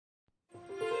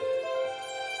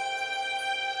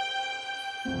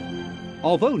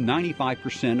Although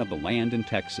 95% of the land in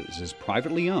Texas is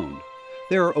privately owned,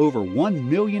 there are over 1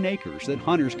 million acres that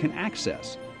hunters can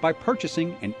access by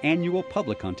purchasing an annual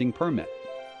public hunting permit.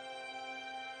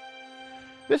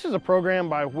 This is a program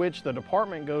by which the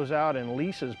department goes out and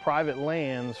leases private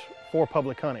lands for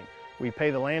public hunting. We pay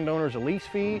the landowners a lease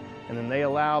fee, and then they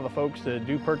allow the folks that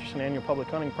do purchase an annual public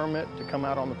hunting permit to come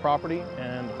out on the property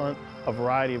and hunt a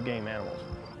variety of game animals.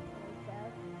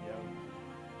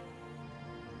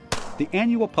 The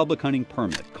annual public hunting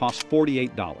permit costs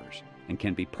 $48 and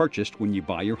can be purchased when you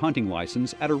buy your hunting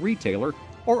license at a retailer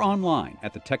or online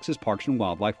at the Texas Parks and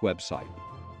Wildlife website.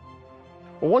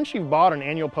 Well, once you've bought an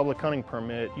annual public hunting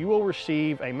permit, you will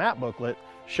receive a map booklet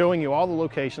showing you all the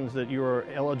locations that you are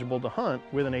eligible to hunt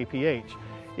with an APH.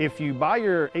 If you buy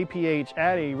your APH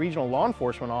at a regional law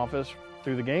enforcement office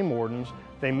through the game wardens,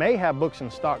 they may have books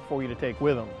in stock for you to take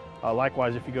with them.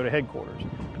 Likewise, if you go to headquarters.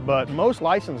 But most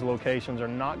license locations are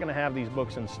not going to have these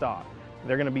books in stock.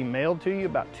 They're going to be mailed to you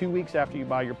about 2 weeks after you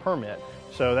buy your permit.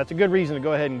 So that's a good reason to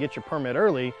go ahead and get your permit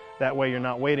early. That way you're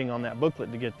not waiting on that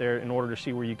booklet to get there in order to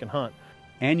see where you can hunt.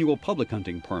 Annual public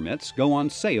hunting permits go on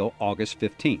sale August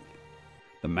 15th.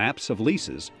 The maps of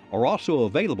leases are also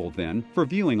available then for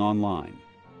viewing online.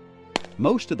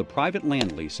 Most of the private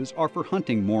land leases are for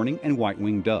hunting mourning and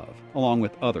white-winged dove, along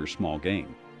with other small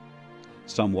game.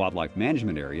 Some wildlife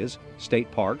management areas, state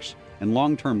parks, and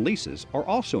long-term leases are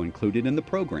also included in the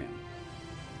program.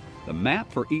 The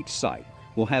map for each site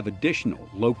will have additional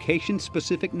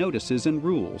location-specific notices and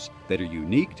rules that are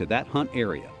unique to that hunt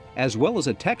area, as well as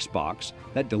a text box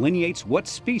that delineates what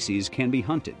species can be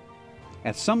hunted.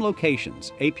 At some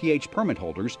locations, APH permit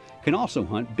holders can also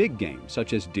hunt big game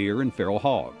such as deer and feral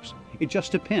hogs. It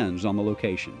just depends on the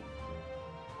location.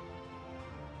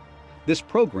 This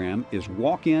program is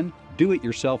walk-in,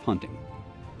 do-it-yourself hunting.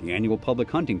 The annual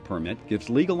public hunting permit gives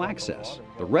legal access.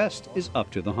 The rest is up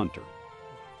to the hunter.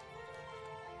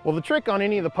 Well, the trick on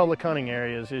any of the public hunting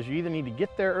areas is you either need to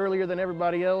get there earlier than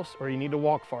everybody else or you need to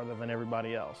walk farther than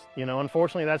everybody else. You know,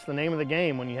 unfortunately, that's the name of the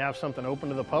game when you have something open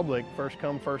to the public, first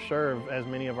come, first serve, as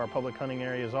many of our public hunting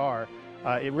areas are.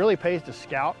 It really pays to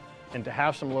scout and to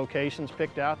have some locations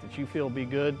picked out that you feel be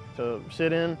good to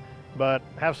sit in, but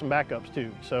have some backups too.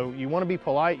 So you want to be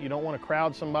polite, you don't want to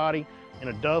crowd somebody. In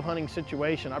a dove hunting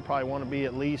situation, I probably want to be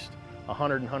at least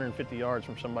 100 and 150 yards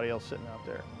from somebody else sitting out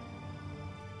there.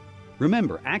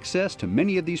 Remember, access to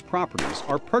many of these properties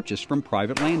are purchased from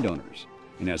private landowners.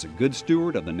 And as a good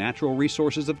steward of the natural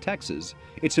resources of Texas,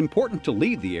 it's important to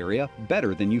leave the area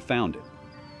better than you found it.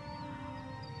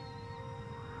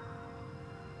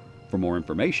 For more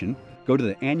information, go to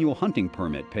the annual hunting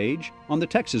permit page on the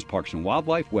Texas Parks and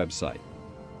Wildlife website.